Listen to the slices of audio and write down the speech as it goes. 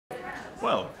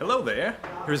Well, hello there.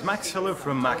 Here's Max Heller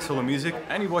from Max Heller Music,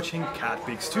 and you're watching Cat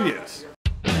Peak Studios.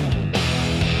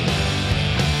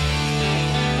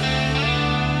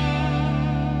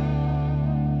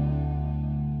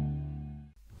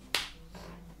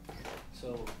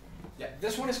 So, yeah,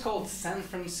 this one is called San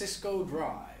Francisco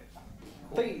Drive.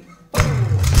 Please.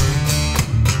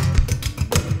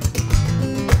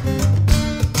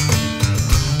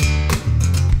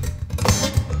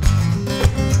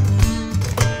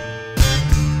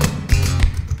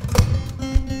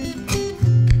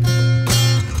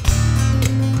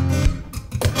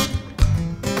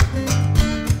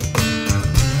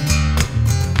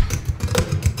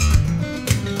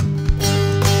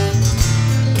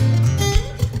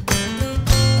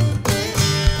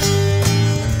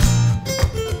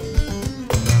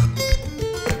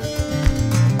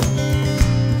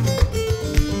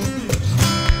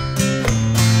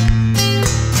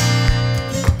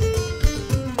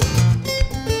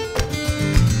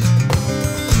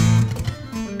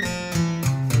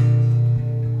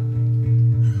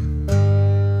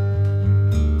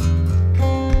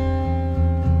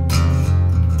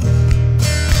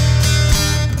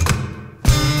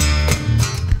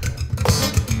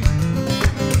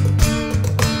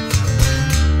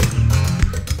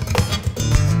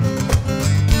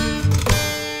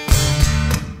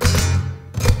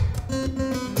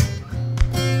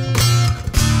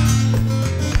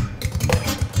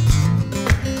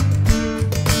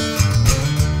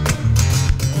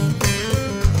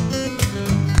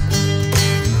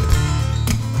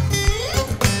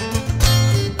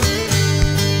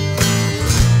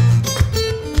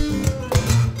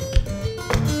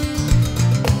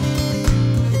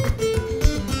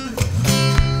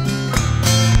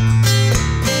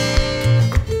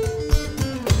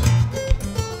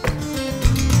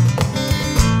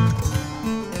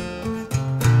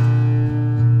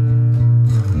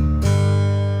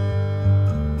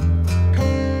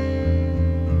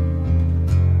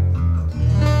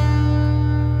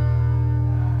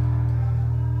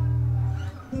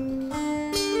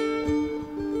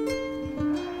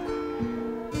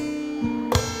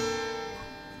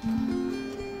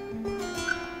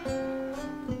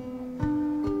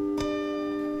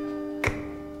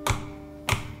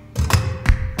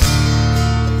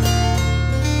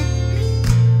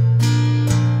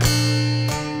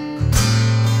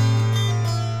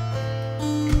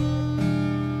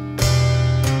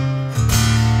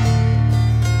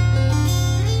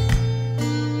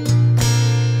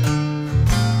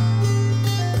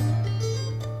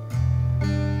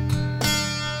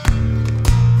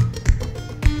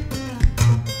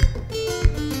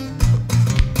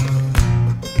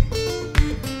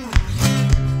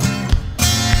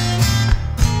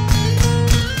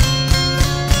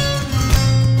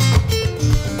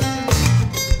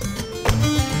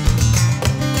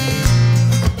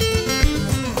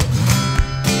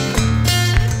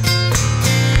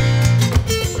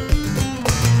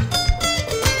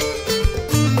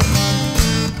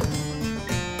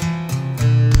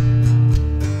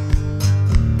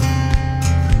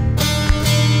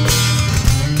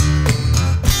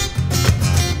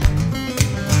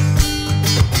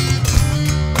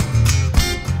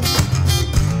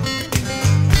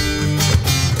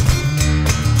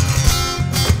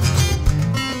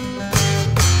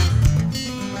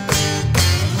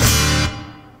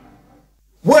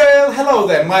 Hello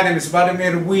there, my name is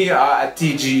Vladimir, we are at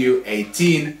TGU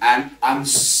 18 and I'm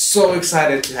so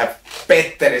excited to have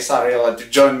Petteri Sariola to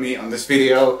join me on this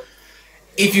video.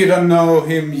 If you don't know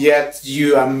him yet,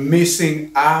 you are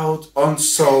missing out on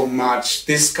so much.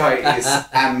 This guy is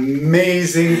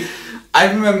amazing.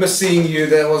 I remember seeing you,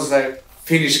 there was a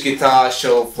Finnish guitar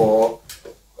show for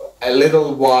a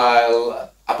little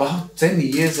while, about 10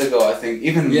 years ago I think,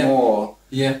 even more.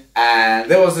 Yeah. And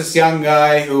there was this young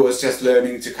guy who was just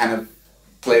learning to kind of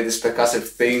play this percussive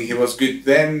thing. He was good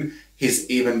then, he's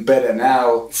even better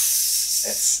now.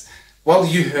 Well,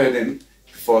 you heard him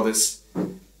before this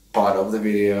part of the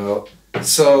video.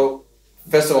 So,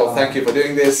 first of all, thank you for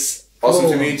doing this. Awesome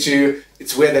to meet you.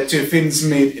 It's weird that two Finns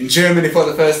meet in Germany for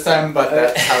the first time, but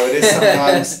that's how it is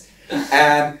sometimes.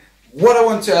 And what I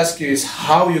want to ask you is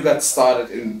how you got started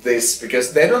in this,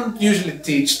 because they don't usually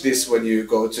teach this when you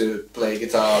go to play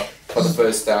guitar for the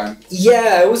first time.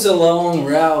 Yeah, it was a long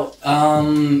route.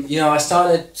 You know, I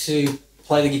started to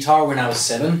play the guitar when I was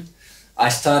 7. I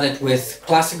started with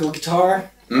classical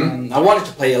guitar. I wanted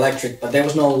to play electric, but there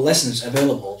was no lessons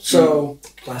available, so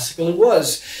classical it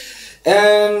was.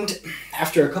 And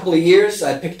after a couple of years,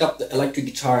 I picked up the electric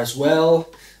guitar as well.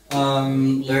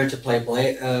 Learned to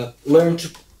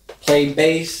play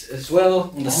bass as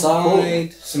well on the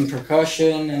side, cool. some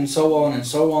percussion, and so on and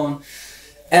so on.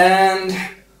 And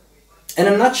in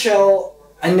a nutshell,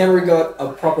 I never got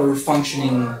a proper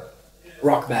functioning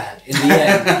rock band in the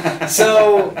end.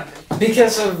 So,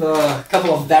 because of a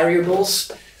couple of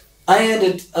variables, I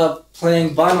ended up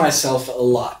playing by myself a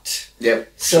lot.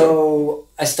 Yep. So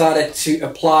I started to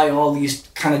apply all these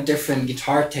kind of different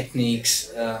guitar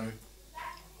techniques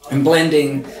and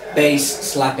blending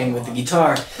bass slapping with the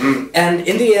guitar. And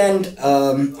in the end,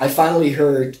 I finally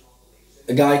heard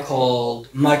a guy called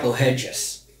Michael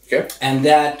Hedges. Okay. And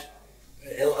that,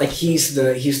 like, he's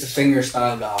the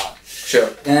fingerstyle god. Sure.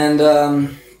 And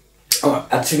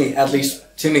to me, at least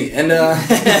to me, and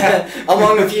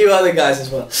among a few other guys as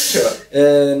well. Sure.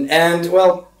 And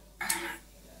well,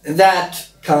 that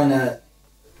kind of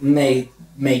made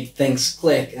things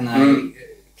click, and I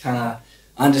kind of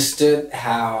understood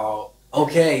how,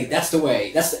 okay, that's the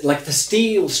way. That's like the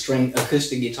steel string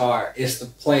acoustic guitar is the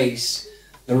place,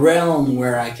 the realm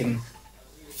where I can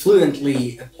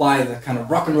fluently apply the kind of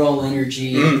rock and roll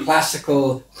energy,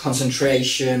 classical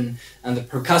concentration, and the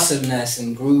percussiveness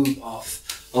and groove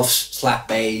of slap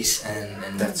bass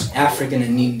and That's cool. African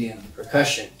and Indian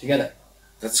percussion together.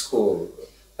 That's cool.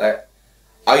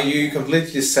 Are you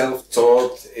completely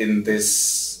self-taught in this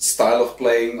style of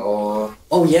playing, or?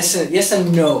 Oh yes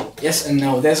and no. Yes and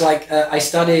no. There's like I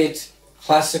studied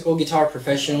classical guitar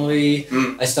professionally.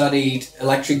 I studied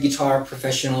electric guitar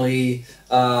professionally.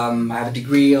 I have a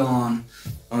degree on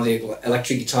the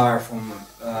electric guitar from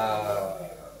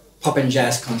Pop and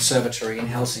Jazz Conservatory in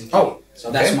Helsinki. Oh,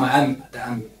 so that's okay.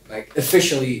 I'm like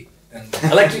officially an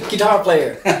electric guitar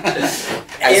player.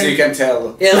 As you can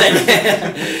tell. Yeah, like,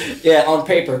 yeah, on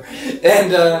paper.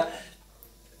 And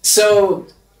so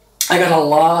I got a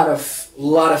lot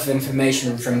of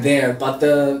information from there, but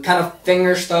the kind of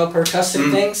fingerstyle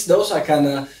percussive things, those I kind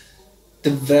of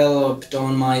developed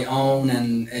on my own,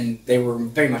 and they were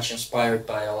very much inspired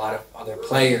by a lot of other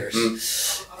players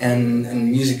and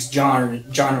music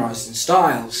genres and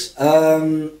styles.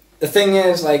 The thing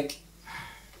is, like,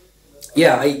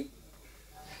 yeah, I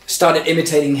started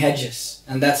imitating Hedges,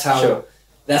 and that's how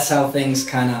things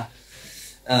kind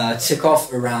of took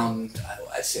off around,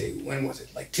 I'd say, when was it?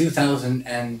 Like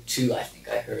 2002, I think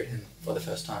I heard him for the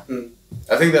first time.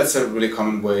 I think that's a really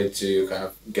common way to kind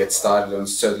of get started on a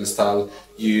certain style.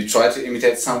 You try to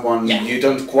imitate someone, you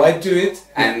don't quite do it,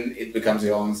 and it becomes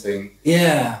your own thing.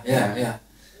 Yeah.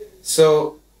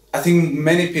 So I think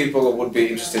many people would be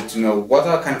interested to know what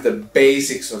are kind of the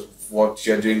basics of what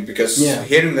you're doing, because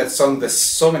hearing that song, there's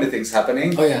so many things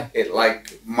happening. Oh yeah. It,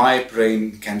 like, my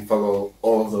brain can follow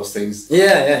all of those things.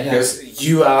 Yeah. Because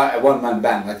you are a one-man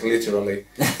band, like, literally.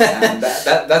 And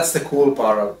that's the cool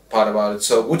part about it.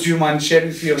 So would you mind sharing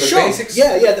a few of the basics?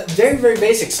 Yeah, the very, very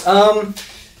basics.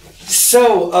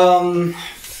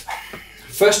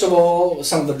 First of all,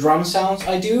 some of the drum sounds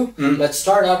I do. Let's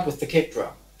start out with the kick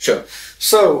drum. Sure.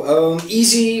 So,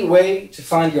 easy way to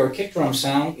find your kick drum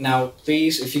sound. Now,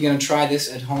 please, if you're gonna try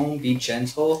this at home, be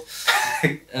gentle.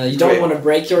 You don't want to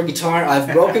break your guitar.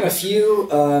 I've broken a few.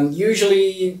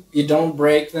 Usually, you don't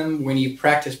break them when you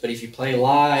practice, but if you play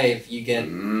live, you get,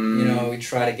 you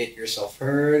try to get yourself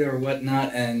heard or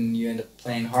whatnot, and you end up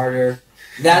playing harder.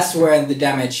 That's where the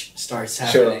damage starts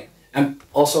happening. Sure. And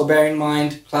also bear in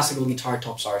mind, classical guitar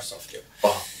tops are soft too.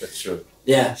 Oh, that's true.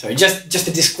 Yeah, sorry, just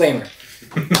a disclaimer.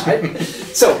 Right?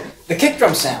 So, the kick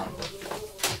drum sound.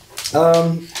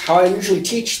 How I usually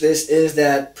teach this is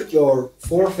that put your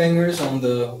 4 fingers on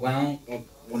the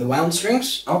wound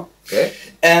strings. Oh, okay.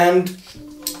 And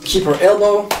keep your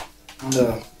elbow on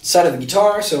the side of the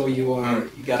guitar, so you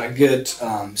got a good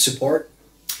support.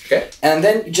 Okay. And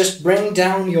then you just bring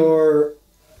down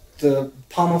the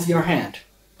palm of your hand.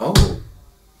 Oh.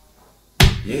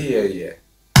 Yeah.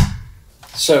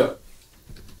 So,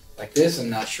 like this. I'm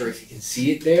not sure if you can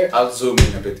see it there. I'll zoom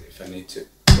in a bit if I need to.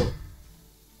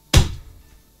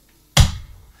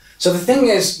 So the thing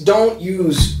is, don't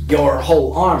use your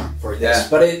whole arm for this,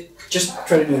 but just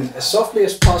try to do it as softly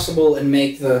as possible and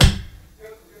make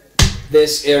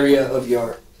this area of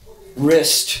your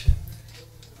wrist,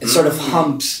 it sort of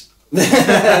humps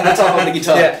the top of the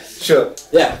guitar. Yeah, sure.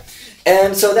 Yeah,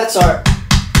 and so that's our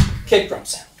kick drum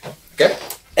sound. Okay.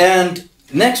 And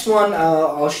next one,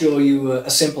 I'll show you a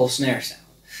simple snare sound.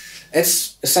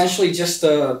 It's essentially just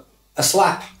a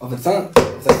slap of the thumb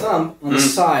on the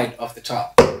side of the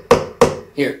top.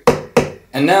 Here.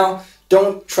 And now,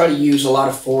 don't try to use a lot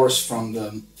of force from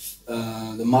the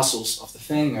muscles of the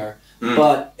finger,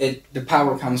 but the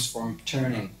power comes from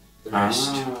turning the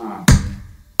wrist.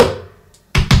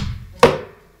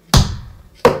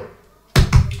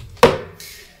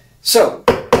 So,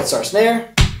 That's our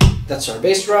snare. That's our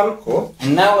bass drum. Cool.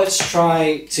 And now let's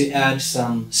try to add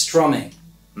some strumming.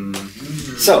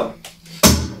 So,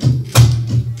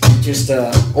 just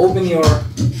open your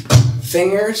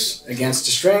fingers against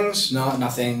the strings. No,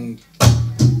 nothing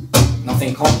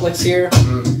complex here.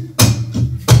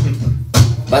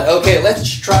 But okay, let's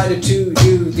try to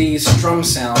do these drum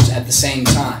sounds at the same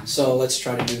time. So let's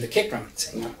try to do the kick drum at the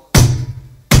same time.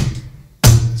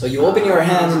 So you open your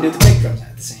hand and do the kick drums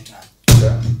at the same time.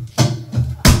 Yeah.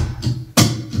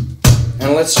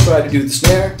 And let's try to do the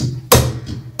snare.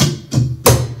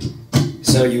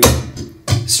 So you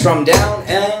strum down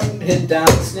and hit down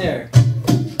the snare.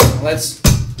 Let's...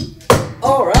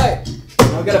 Alright,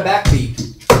 now we got a backbeat.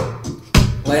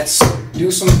 Let's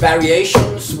do some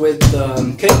variations with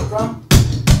the kick drum.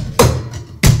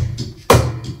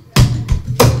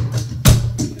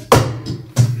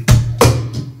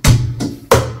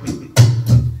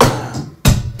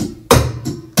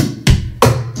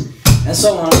 And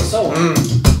so on and so on.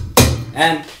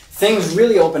 And things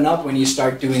really open up when you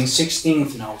start doing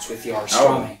 16th notes with your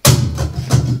strumming.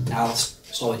 Now let's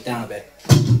slow it down a bit.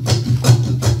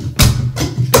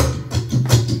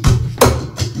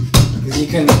 Because you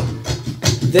can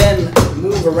then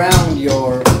move around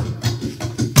your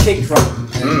kick drum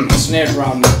and snare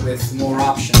drum with more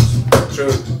options.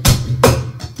 True.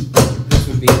 This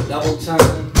would be a double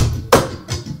time.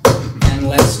 And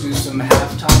let's do some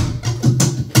half time.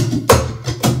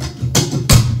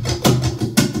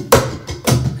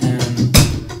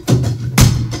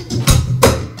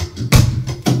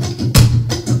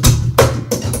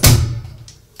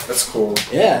 That's cool.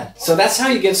 Yeah, so that's how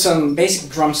you get some basic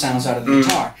drum sounds out of the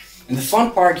guitar. And the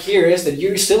fun part here is that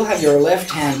you still have your left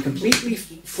hand completely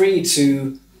free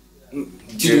to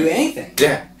do anything.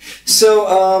 Yeah.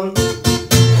 So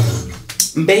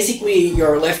basically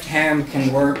your left hand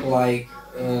can work like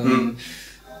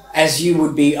as you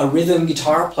would be a rhythm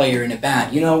guitar player in a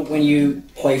band. You know, when you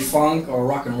play funk or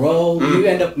rock and roll, you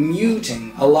end up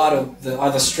muting a lot of the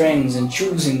other strings and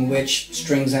choosing which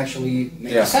strings actually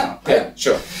make a sound. Right? Yeah,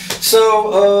 sure.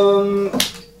 So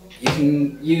you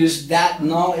can use that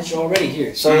knowledge already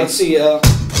here. So let's see.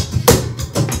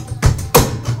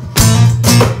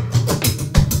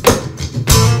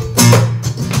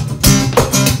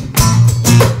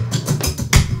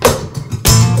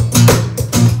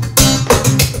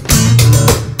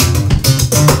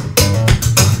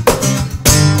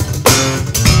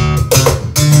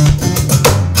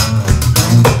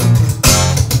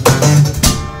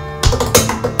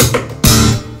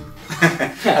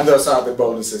 And those are the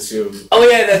bonuses you Oh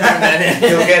yeah, that's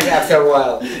you'll get after a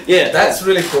while. Yeah, That's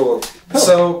really cool.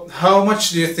 So, how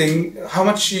much do you think? How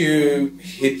much you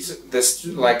hit this,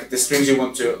 like the strings you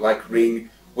want to like ring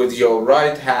with your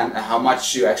right hand, and how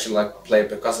much you actually like play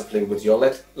percussively with your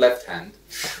left hand?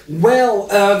 Well,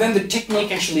 then the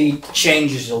technique actually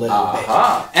changes a little bit,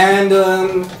 and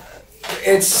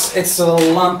it's a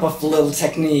lump of little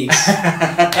techniques,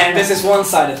 and this is one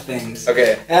side of things.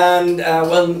 Okay. And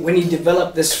well, when you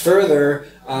develop this further,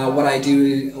 what I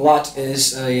do a lot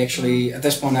is I actually, at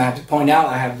this point I have to point out,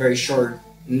 I have very short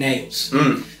nails.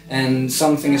 And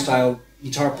some fingerstyle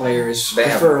guitar players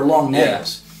prefer long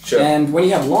nails. Yeah, sure. And when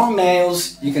you have long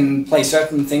nails, you can play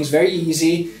certain things very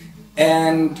easy,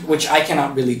 and which I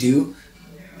cannot really do.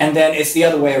 And then it's the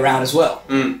other way around as well.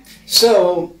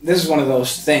 So this is one of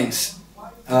those things.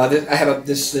 I have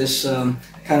this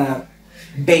kind of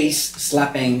bass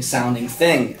slapping sounding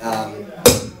thing.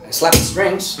 I slap the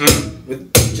strings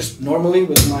with just normally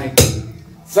with my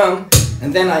thumb,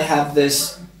 and then I have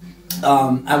this.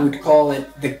 I would call it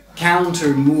the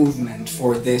counter movement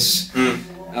for this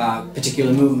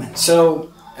particular movement.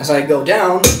 So as I go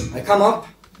down, I come up,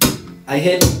 I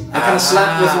hit, I kind of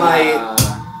slap with my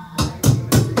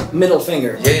middle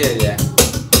finger. Yeah.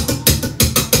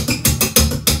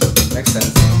 Makes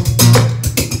sense.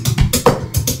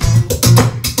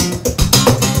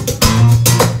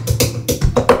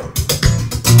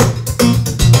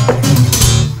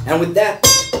 And with that,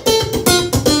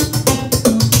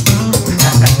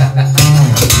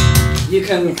 you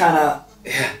can kind of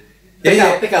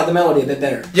pick out the melody a bit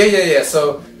better. Yeah.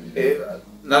 So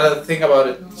another thing about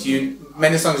it,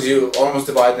 many songs you almost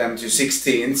divide them to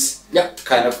 16ths. Yep.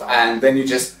 Kind of, and then you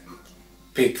just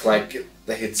pick like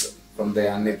the hits from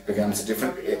there, and it becomes a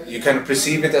different. You can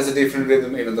perceive it as a different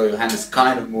rhythm, even though your hand is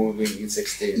kind of moving in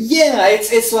 16. Yeah,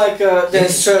 it's like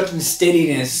there's certain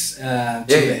steadiness to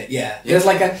it. Yeah, there's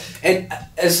like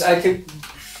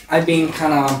I've been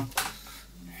kind of.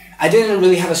 I didn't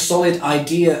really have a solid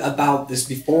idea about this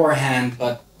beforehand,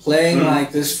 but playing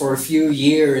like this for a few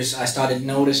years, I started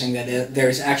noticing that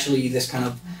there's actually this kind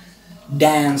of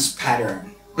dance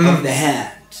pattern of the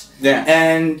hand. Yeah.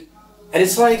 And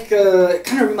it's like, it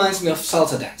kind of reminds me of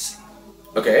salsa dancing.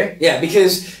 Okay. Yeah,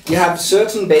 because you have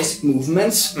certain basic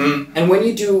movements, and when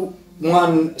you do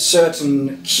one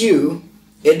certain cue,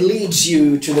 it leads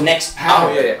you to the next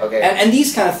power. Oh, yeah, okay. And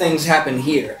these kind of things happen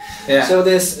here. Yeah. So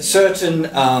there's certain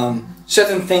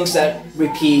certain things that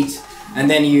repeat, and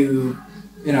then you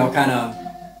know, kind of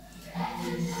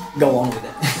go on with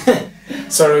it.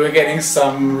 Sorry, we're getting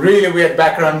some really weird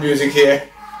background music here.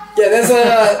 Yeah, there's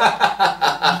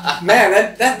a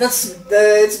man. That's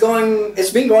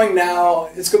it's been going now.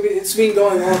 It's been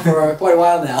going on for quite a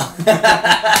while now.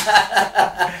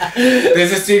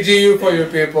 This is TGU for you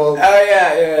people. Oh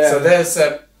yeah. So there's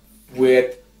a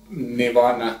weird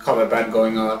Nirvana cover band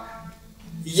going on.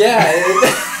 Yeah.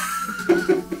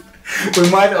 We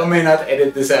might or may not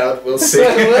edit this out. We'll see.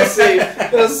 We'll see.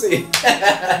 We'll see.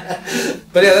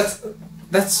 But yeah,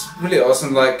 that's really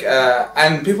awesome. Like,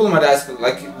 and people might ask,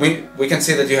 like, we can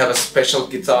see that you have a special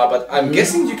guitar, but I'm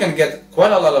guessing you can get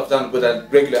quite a lot of done with a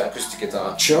regular acoustic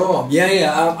guitar. Sure.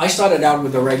 Yeah. I started out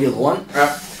with a regular one.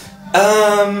 Yeah.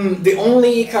 The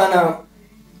only kind of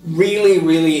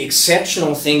really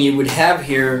exceptional thing you would have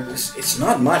here is, it's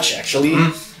not much actually.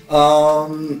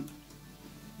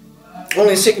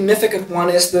 Only significant one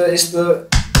is the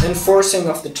enforcing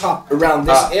of the top around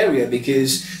this area,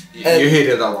 because you hit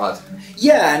it a lot.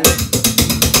 yeah, and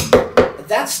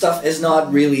that stuff is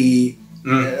not really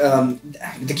the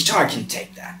guitar can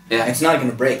take that. Yeah. It's not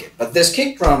going to break it, but this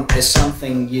kick drum is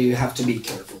something you have to be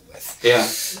careful with. Yeah.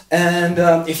 And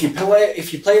if you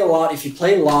play a lot, if you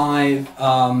play live,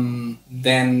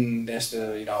 then there's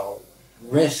the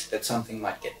risk that something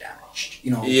might get damaged.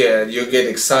 Yeah, you get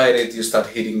excited, you start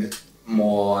hitting it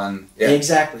more, and yeah.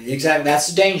 Exactly. That's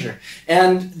the danger,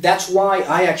 and that's why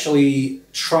I actually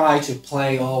try to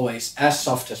play always as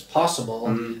soft as possible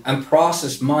and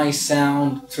process my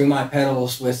sound through my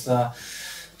pedals with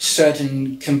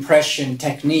certain compression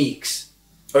techniques.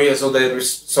 Oh yeah, so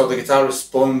the guitar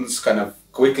responds kind of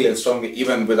quickly and strongly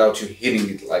even without you hitting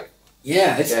it, like.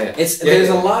 Yeah, there's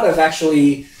a lot of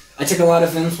actually. I took a lot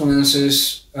of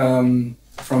influences from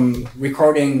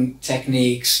recording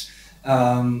techniques,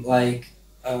 the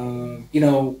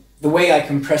way I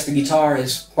compress the guitar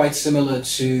is quite similar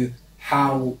to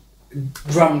how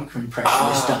drum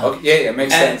compression is done. Okay, yeah,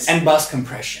 makes sense. And bass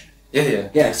compression.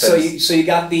 Yeah. So you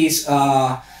got these,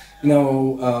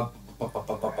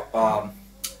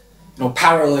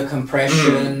 parallel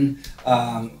compression,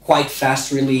 quite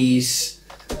fast release.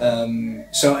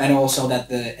 And also that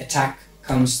the attack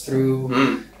comes through,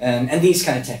 and these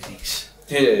kind of techniques.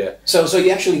 Yeah. So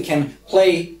you actually can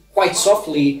play quite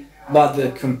softly, but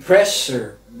the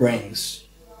compressor brings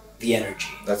the energy.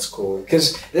 That's cool.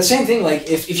 Because the same thing, like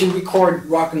if you record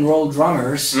rock and roll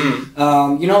drummers,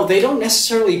 they don't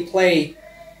necessarily play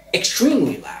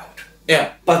extremely loud.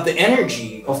 Yeah. But the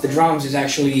energy of the drums is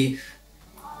actually,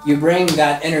 you bring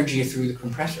that energy through the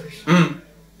compressors.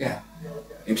 Yeah.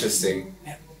 Interesting.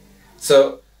 Yeah.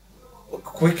 So,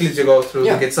 quickly to go through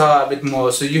the guitar a bit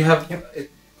more. So you have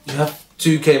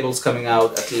 2 cables coming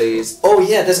out at least. Oh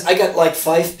yeah, I got like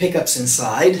 5 pickups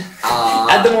inside.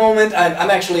 At the moment, I'm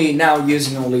actually now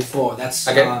using only 4. That's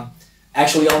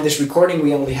actually on this recording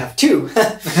we only have 2.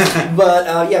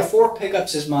 But 4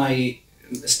 pickups is my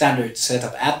standard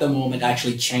setup at the moment. I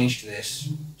actually changed this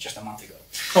just a month ago.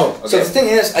 Oh, okay. So the thing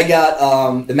is, I got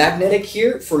the magnetic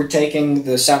here for taking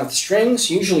the sound of the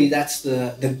strings. Usually that's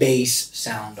the bass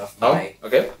sound of my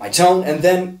tone. And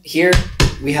then here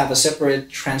we have a separate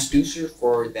transducer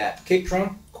for that kick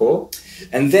drum. Cool.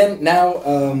 And then now,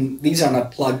 these are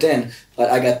not plugged in, but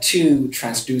I got 2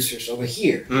 transducers over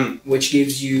here, which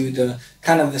gives you the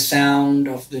kind of the sound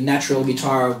of the natural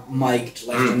guitar mic'd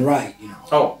left and right,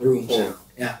 Oh, the room cool. sound.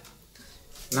 Yeah.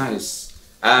 Nice.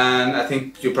 And I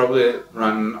think you probably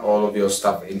run all of your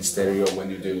stuff in stereo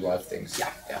when you do live things.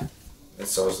 Yeah.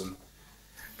 That's awesome.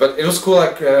 But it was cool,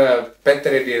 like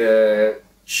Petteri did a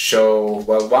show,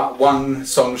 one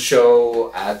song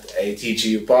show at a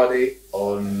TGU party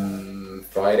on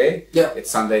Friday. Yeah. It's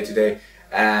Sunday today,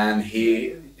 and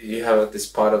you have this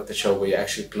part of the show where you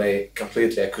actually play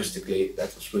completely acoustically.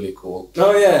 That was really cool.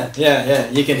 Oh yeah.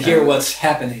 You can hear what's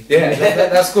happening. Yeah,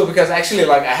 that's cool, because actually,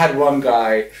 like, I had one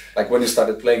guy, like, when he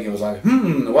started playing, he was like,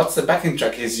 what's the backing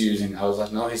track he's using? I was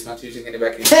like, no, he's not using any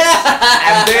backing track.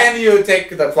 And then you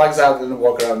take the plugs out and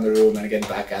walk around the room and get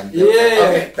back, and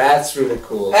okay, that's really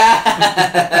cool.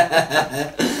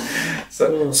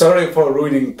 So sorry for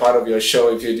ruining part of your show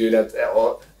if you do that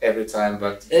every time,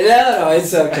 but no,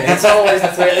 it's okay.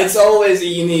 It's always a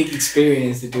unique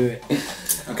experience to do it.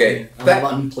 Okay.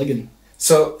 I'm unplugging.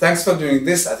 So thanks for doing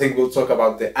this. I think we'll talk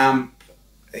about the amp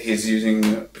he's using,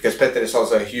 because Petteri is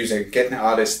also a huge Getne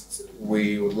artist,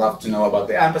 we would love to know about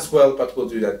the amp as well, but we'll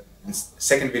do that in the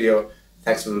second video.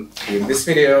 Thanks for doing this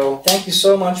video. Thank you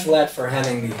so much, Vlad, for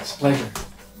having me. It's a pleasure.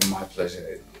 My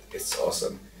pleasure. It's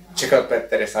awesome. Check out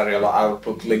Petteri Sariola. I'll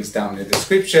put links down in the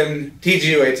description.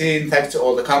 TGU18, thanks to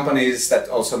all the companies that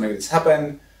also made this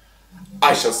happen.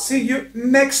 I shall see you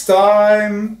next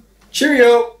time.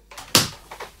 Cheerio!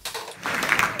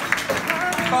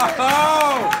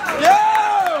 Oh!